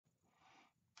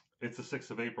It's the 6th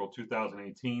of April,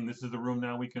 2018. This is the Room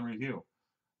Now Week in Review.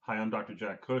 Hi, I'm Dr.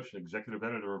 Jack Cush, Executive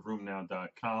Editor of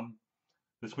RoomNow.com.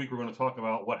 This week we're going to talk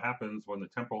about what happens when the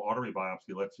temporal artery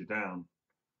biopsy lets you down,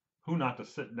 who not to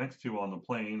sit next to on the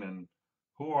plane, and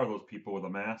who are those people with a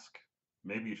mask?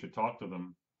 Maybe you should talk to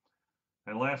them.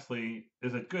 And lastly,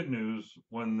 is it good news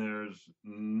when there's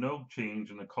no change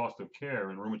in the cost of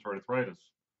care in rheumatoid arthritis?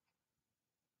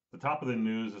 The top of the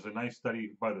news is a nice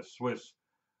study by the Swiss.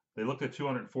 They looked at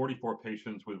 244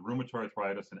 patients with rheumatoid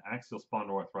arthritis and axial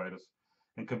spondyloarthritis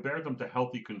and compared them to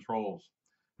healthy controls.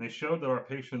 And they showed that our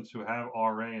patients who have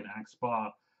RA and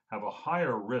AxSpA have a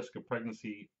higher risk of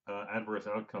pregnancy adverse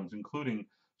outcomes, including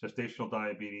gestational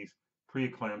diabetes,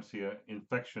 preeclampsia,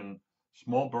 infection,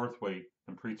 small birth weight,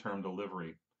 and preterm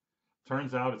delivery.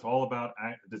 Turns out it's all about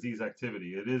disease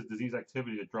activity. It is disease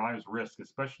activity that drives risk,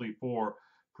 especially for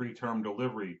preterm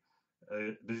delivery.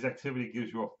 Disease activity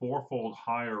gives you a fourfold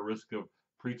higher risk of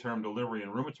preterm delivery in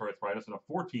rheumatoid arthritis and a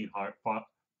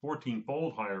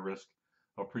 14-fold higher risk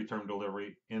of preterm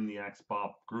delivery in the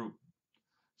AxSpA group.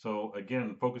 So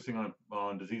again, focusing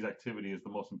on disease activity is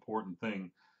the most important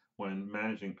thing when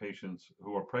managing patients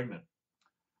who are pregnant.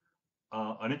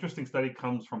 An interesting study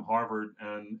comes from Harvard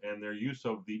and their use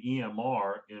of the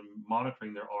EMR in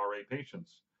monitoring their RA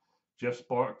patients. Jeff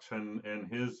Sparks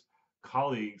and his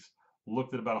colleagues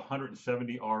looked at about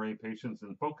 170 RA patients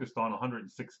and focused on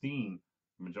 116,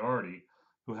 majority,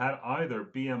 who had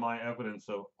either BMI evidence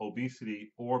of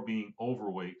obesity or being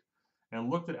overweight, and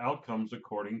looked at outcomes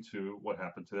according to what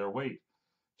happened to their weight.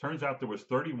 Turns out there was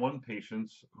 31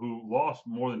 patients who lost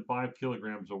more than 5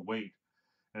 kilograms of weight,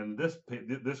 and this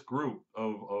group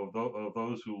of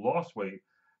those who lost weight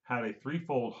had a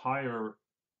threefold higher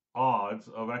odds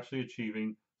of actually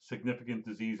achieving significant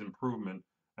disease improvement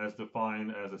as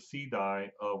defined as a CDAI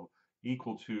of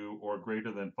equal to or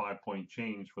greater than 5-point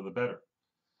change for the better.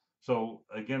 So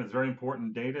again, it's very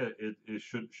important data. It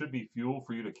should be fuel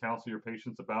for you to counsel your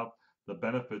patients about the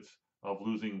benefits of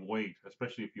losing weight,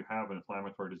 especially if you have an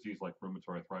inflammatory disease like rheumatoid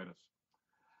arthritis.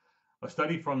 A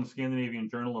study from the Scandinavian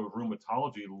Journal of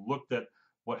Rheumatology looked at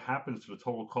what happens to the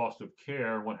total cost of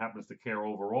care and what happens to care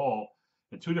overall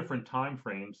in two different time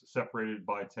frames separated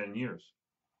by 10 years.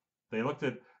 They looked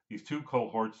at these two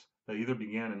cohorts that either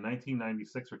began in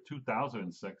 1996 or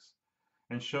 2006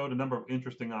 and showed a number of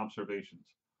interesting observations.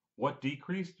 What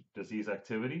decreased? Disease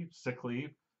activity, sick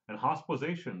leave, and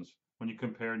hospitalizations when you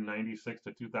compared 96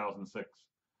 to 2006.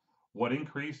 What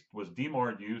increased was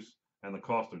DMARD use and the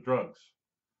cost of drugs.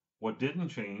 What didn't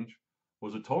change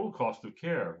was the total cost of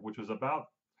care, which was about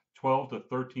 12 to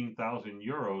 13,000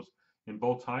 euros in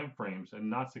both time frames and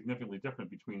not significantly different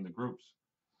between the groups.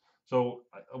 So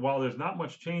while there's not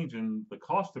much change in the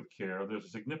cost of care, there's a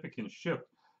significant shift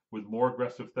with more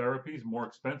aggressive therapies, more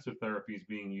expensive therapies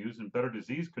being used, and better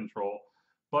disease control.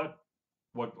 But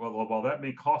while that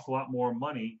may cost a lot more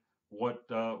money, what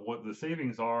the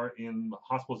savings are in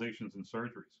hospitalizations and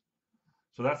surgeries.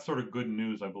 So that's sort of good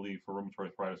news, I believe, for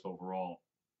rheumatoid arthritis overall.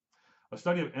 A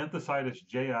study of enthesitis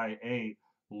JIA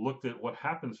looked at what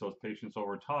happens to those patients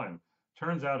over time.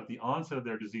 Turns out at the onset of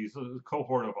their disease, a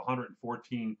cohort of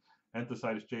 114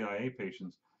 enthesitis JIA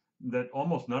patients, that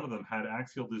almost none of them had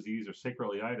axial disease or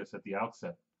sacroiliitis at the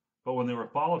outset. But when they were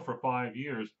followed for 5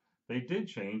 years, they did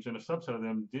change, and a subset of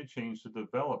them did change to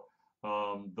develop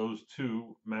those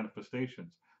two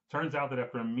manifestations. Turns out that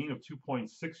after a mean of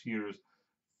 2.6 years,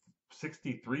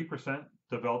 63%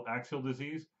 developed axial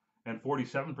disease and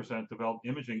 47% developed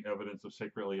imaging evidence of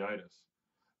sacroiliitis.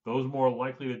 Those more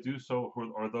likely to do so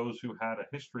are those who had a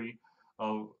history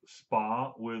of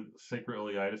SPA with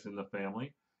sacroiliitis in the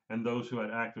family and those who had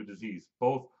active disease,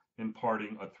 both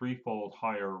imparting a threefold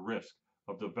higher risk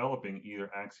of developing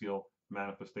either axial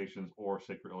manifestations or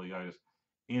sacroiliitis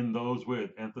in those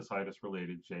with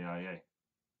enthesitis-related JIA.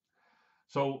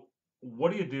 So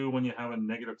what do you do when you have a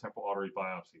negative temporal artery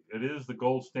biopsy? It is the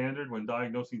gold standard when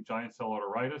diagnosing giant cell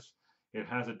arteritis. It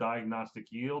has a diagnostic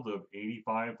yield of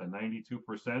 85 to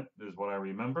 92% is what I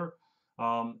remember.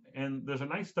 And there's a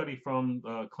nice study from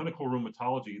Clinical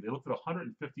Rheumatology. They looked at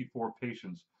 154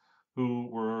 patients who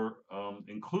were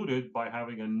included by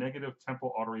having a negative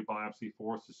temporal artery biopsy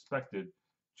for suspected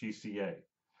GCA.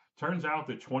 Turns out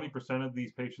that 20% of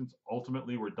these patients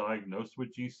ultimately were diagnosed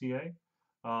with GCA.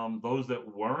 Those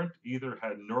that weren't either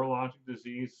had neurologic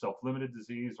disease, self-limited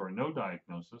disease, or no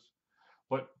diagnosis.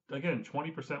 But again,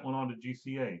 20% went on to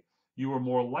GCA. You were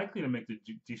more likely to make the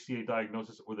GCA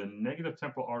diagnosis with a negative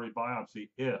temporal artery biopsy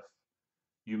if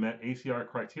you met ACR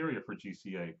criteria for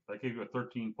GCA. That gave you a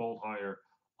 13-fold higher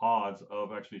odds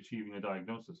of actually achieving a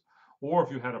diagnosis. Or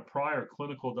if you had a prior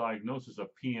clinical diagnosis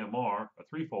of PMR, a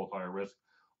threefold higher risk,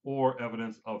 or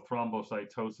evidence of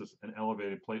thrombocytosis and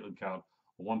elevated platelet count,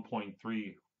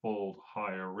 1.3-fold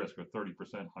higher risk or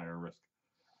 30% higher risk.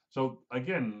 So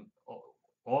again,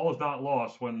 all is not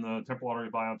lost when the temporal artery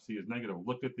biopsy is negative.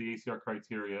 Look at the ACR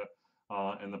criteria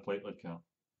and the platelet count.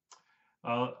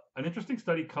 An interesting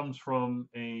study comes from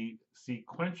a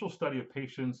sequential study of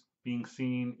patients being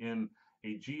seen in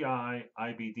a GI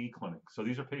IBD clinic. So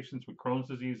these are patients with Crohn's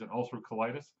disease and ulcerative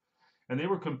colitis, and they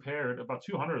were compared, about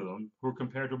 200 of them, who were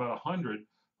compared to about 100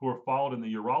 who were followed in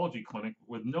the urology clinic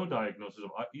with no diagnosis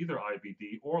of either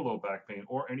IBD or low back pain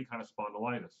or any kind of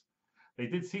spondylitis. They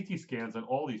did CT scans on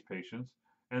all these patients,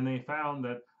 and they found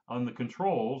that on the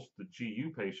controls, the GU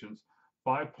patients,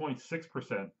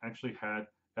 5.6% actually had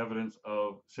evidence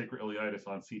of sacroiliitis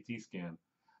on CT scan.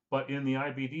 But in the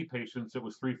IBD patients, it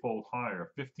was threefold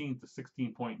higher, 15 to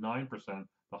 16.9%,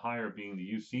 the higher being the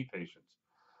UC patients.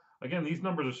 Again, these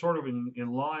numbers are sort of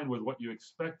in line with what you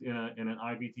expect in an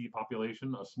IBD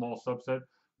population, a small subset,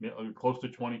 close to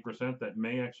 20%, that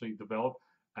may actually develop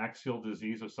axial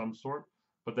disease of some sort,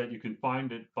 but that you can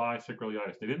find it by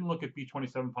sacroiliitis. They didn't look at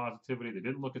B27 positivity. They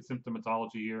didn't look at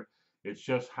symptomatology here. It's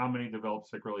just how many developed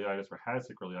sacroiliitis or had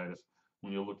sacroiliitis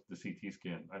when you looked at the CT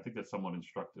scan. I think that's somewhat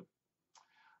instructive.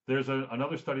 There's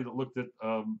another study that looked at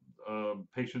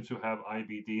patients who have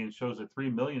IBD and shows that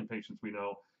 3 million patients we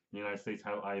know in the United States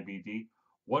have IBD.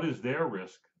 What is their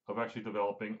risk of actually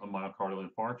developing a myocardial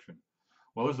infarction?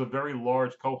 Well, there's a very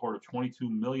large cohort of 22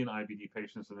 million IBD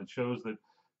patients, and it shows that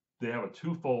they have a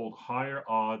twofold higher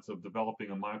odds of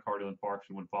developing a myocardial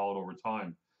infarction when followed over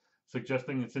time,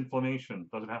 suggesting it's inflammation.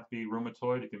 It doesn't have to be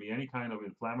rheumatoid. It can be any kind of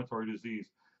inflammatory disease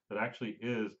that actually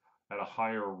is at a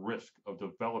higher risk of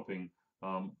developing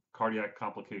cardiac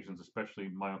complications, especially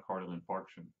myocardial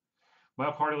infarction.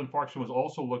 Myocardial infarction was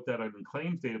also looked at in a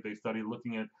claims database study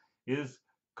looking at, is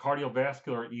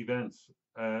cardiovascular events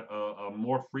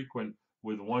more frequent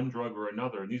with one drug or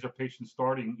another. And these are patients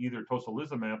starting either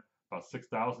tocilizumab, about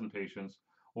 6,000 patients,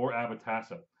 or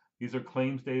abatacept. These are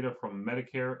claims data from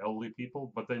Medicare, elderly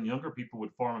people, but then younger people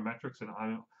with pharmametrics and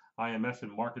IMS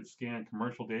and market scan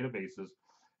commercial databases.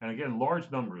 And again,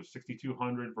 large numbers,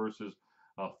 6,200 versus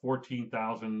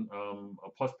 14,000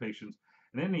 plus patients.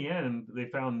 And in the end, they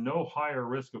found no higher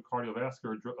risk of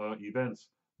cardiovascular events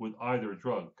with either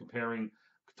drug. Comparing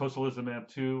tocilizumab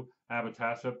to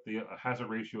abatacept, the hazard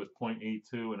ratio is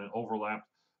 0.82 and it overlapped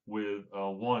with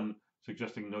 1,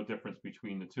 suggesting no difference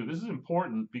between the two. This is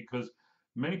important because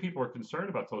many people are concerned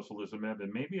about tocilizumab,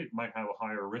 and maybe it might have a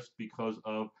higher risk because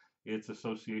of its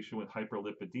association with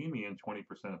hyperlipidemia in 20%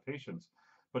 of patients.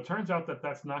 But it turns out that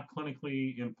that's not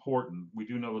clinically important. We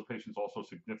do know those patients also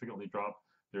significantly drop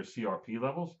their CRP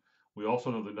levels. We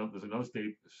also know that there's another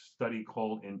study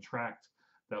called INTRACT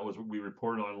that we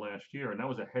reported on last year, and that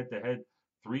was a head-to-head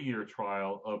 3-year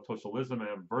trial of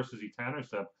tocilizumab versus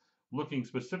etanercept, looking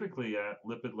specifically at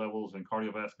lipid levels and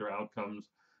cardiovascular outcomes.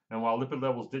 And while lipid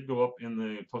levels did go up in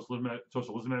the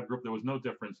tocilizumab group, there was no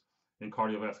difference in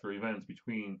cardiovascular events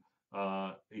between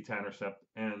etanercept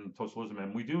and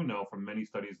tocilizumab. We do know from many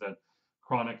studies that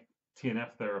chronic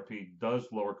TNF therapy does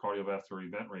lower cardiovascular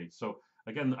event rates. So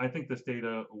again, I think this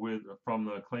data from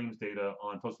the claims data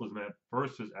on tocilizumab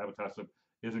versus abatacept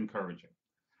is encouraging.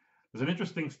 There's an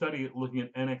interesting study looking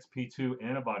at NXP2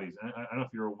 antibodies. I don't know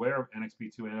if you're aware of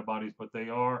NXP2 antibodies, but they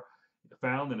are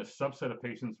found in a subset of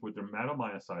patients with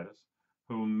dermatomyositis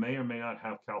who may or may not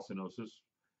have calcinosis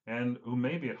and who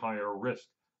may be at higher risk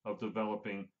of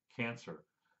developing cancer.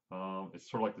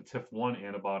 It's sort of like the TIF1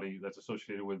 antibody that's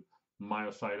associated with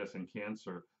myositis and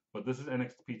cancer, but this is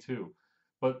NXP2.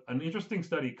 But an interesting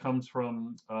study comes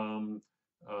from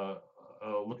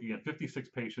looking at 56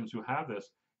 patients who have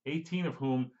this, 18 of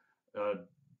whom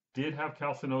did have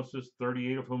calcinosis,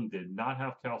 38 of whom did not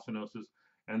have calcinosis.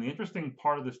 And the interesting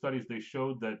part of the study is they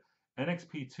showed that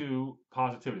NXP2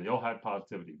 positivity, they all had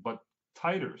positivity, but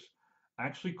titers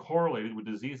actually correlated with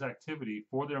disease activity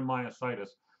for their myositis,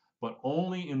 but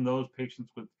only in those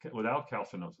patients without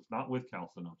calcinosis, not with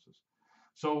calcinosis.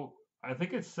 So I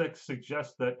think it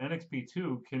suggests that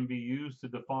NXP2 can be used to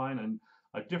define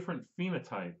a different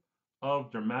phenotype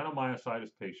of dermatomyositis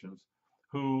patients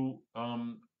who,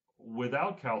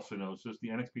 without calcinosis, the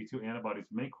NXP2 antibodies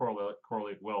may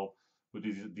correlate well with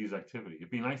disease activity. It'd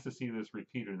be nice to see this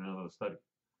repeated in another study.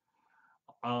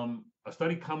 A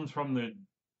study comes from the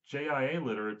JIA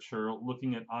literature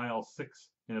looking at IL-6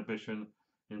 inhibition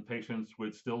in patients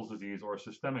with Still's disease or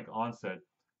systemic onset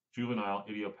juvenile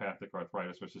idiopathic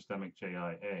arthritis, or systemic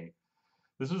JIA.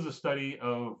 This is a study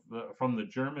from the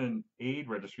German AIDS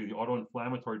registry, the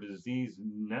Autoinflammatory Disease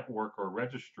Network or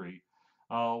Registry,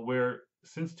 where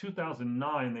since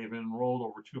 2009 they've enrolled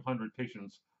over 200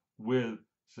 patients with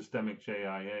systemic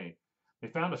JIA. They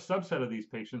found a subset of these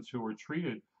patients who were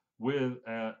treated with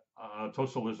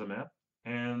tocilizumab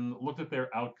and looked at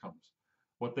their outcomes.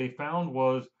 What they found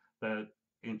was that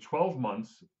in 12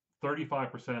 months,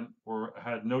 35%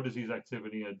 had no disease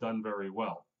activity and had done very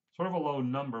well. Sort of a low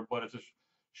number, but it's a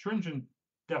stringent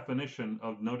definition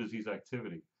of no disease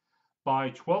activity. By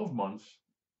 12 months,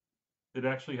 it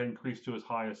actually had increased to as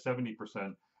high as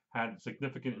 70%, had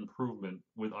significant improvement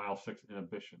with IL-6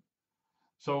 inhibition.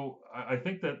 So I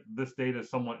think that this data is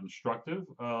somewhat instructive.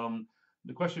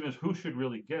 The question is, who should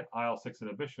really get IL-6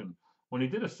 inhibition? When they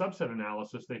did a subset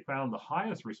analysis, they found the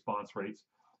highest response rates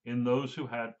in those who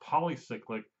had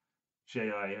polycyclic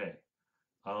JIA.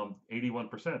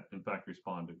 81% in fact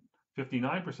responded.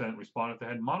 59% responded if they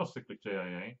had monocyclic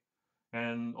JIA,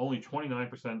 and only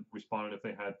 29% responded if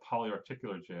they had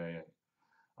polyarticular JIA.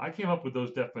 I came up with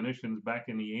those definitions back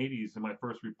in the 80s in my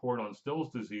first report on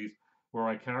Still's disease, where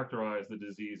I characterized the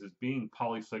disease as being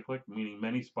polycyclic, meaning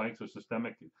many spikes of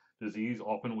systemic disease,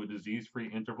 often with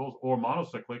disease-free intervals, or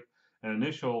monocyclic, an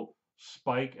initial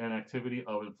spike and activity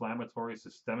of inflammatory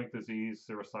systemic disease,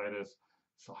 serositis,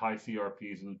 high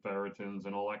CRPs and ferritins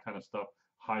and all that kind of stuff,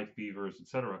 high fevers,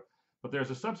 etc. But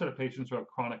there's a subset of patients who have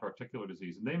chronic articular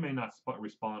disease, and they may not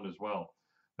respond as well.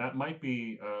 That might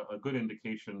be a good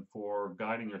indication for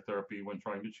guiding your therapy when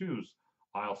trying to choose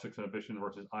IL-6 inhibition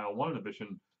versus IL-1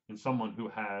 inhibition in someone who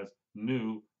has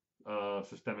new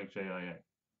systemic JIA.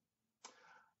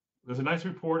 There's a nice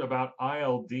report about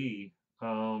ILD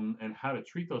and how to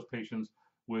treat those patients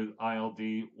with ILD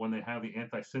when they have the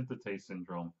antisynthetase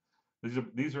syndrome.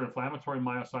 These are inflammatory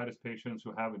myositis patients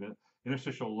who have an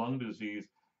interstitial lung disease,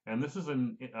 and this is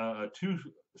a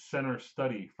two-center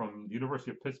study from the University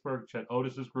of Pittsburgh, Chet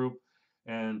Otis's group,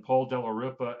 and Paul Della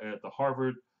Ripa at the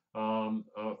Harvard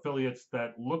affiliates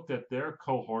that looked at their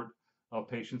cohort of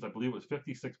patients. I believe it was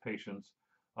 56 patients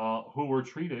who were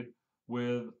treated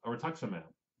with rituximab,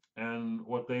 and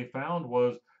what they found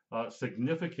was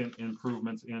significant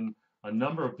improvements in a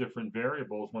number of different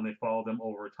variables when they followed them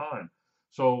over time.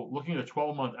 So looking at a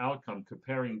 12-month outcome,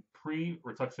 comparing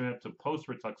pre-rituximab to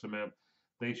post-rituximab,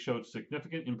 they showed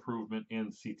significant improvement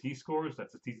in CT scores,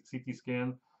 that's the CT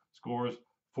scan scores,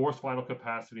 forced vital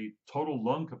capacity, total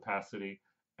lung capacity,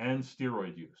 and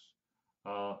steroid use.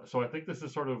 So I think this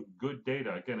is sort of good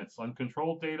data. Again, it's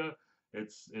uncontrolled data.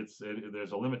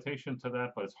 There's a limitation to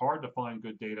that, but it's hard to find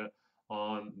good data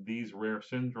on these rare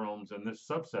syndromes and this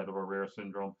subset of a rare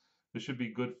syndrome. This should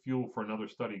be good fuel for another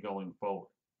study going forward.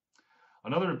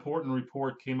 Another important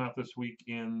report came out this week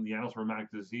in the Annals of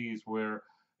Rheumatic Disease, where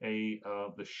the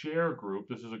SHARE group,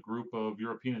 this is a group of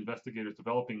European investigators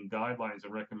developing guidelines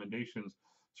and recommendations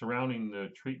surrounding the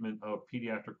treatment of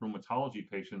pediatric rheumatology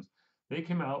patients. They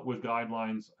came out with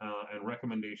guidelines and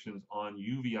recommendations on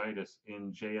uveitis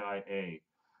in JIA.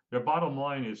 Their bottom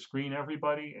line is screen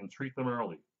everybody and treat them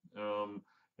early.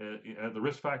 The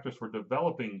risk factors for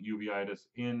developing uveitis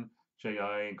in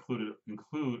JIA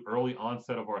include early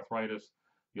onset of arthritis,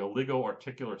 the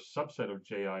oligoarticular subset of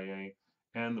JIA,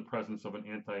 and the presence of an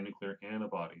anti-nuclear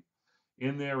antibody.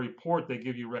 In their report, they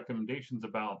give you recommendations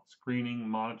about screening,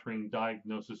 monitoring,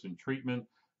 diagnosis, and treatment.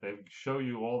 They show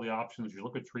you all the options. You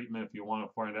look at treatment if you want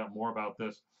to find out more about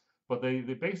this. But they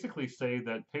basically say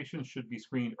that patients should be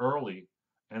screened early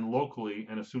and locally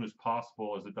and as soon as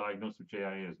possible as the diagnosis of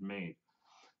JIA is made.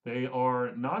 They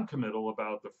are non-committal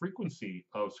about the frequency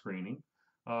of screening,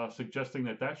 suggesting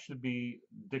that that should be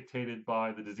dictated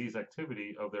by the disease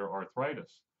activity of their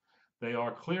arthritis. They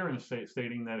are clear in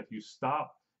stating that if you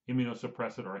stop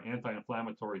immunosuppressant or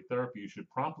anti-inflammatory therapy, you should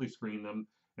promptly screen them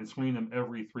and screen them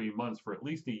every 3 months for at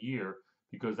least a year,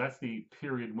 because that's the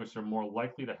period in which they're more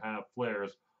likely to have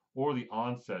flares or the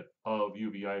onset of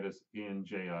uveitis in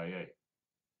JIA.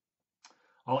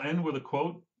 I'll end with a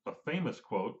quote, a famous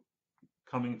quote,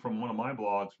 coming from one of my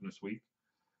blogs from this week.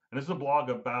 And this is a blog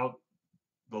about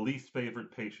the least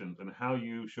favored patient and how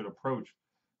you should approach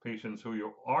patients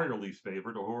who are your least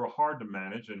favorite or who are hard to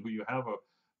manage and who you have a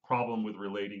problem with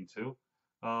relating to.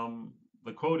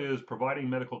 The quote is, providing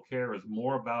medical care is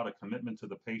more about a commitment to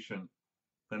the patient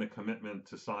than a commitment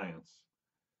to science.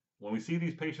 When we see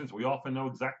these patients, we often know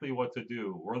exactly what to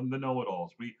do. We're the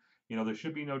know-it-alls. There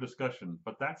should be no discussion,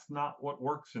 but that's not what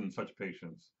works in such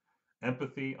patients.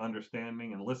 Empathy,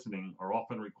 understanding, and listening are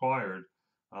often required,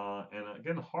 and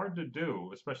again, hard to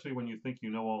do, especially when you think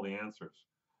you know all the answers.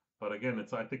 But again,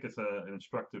 I think it's an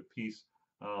instructive piece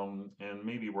and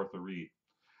maybe worth a read.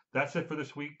 That's it for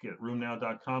this week at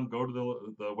rheumnow.com. Go to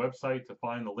the website to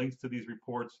find the links to these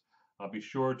reports. Be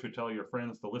sure to tell your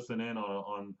friends to listen in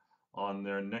on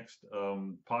their next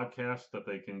podcast that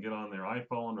they can get on their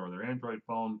iPhone or their Android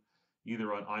phone.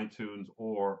 either on iTunes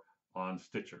or on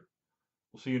Stitcher.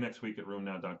 We'll see you next week at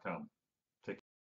RheumNow.com.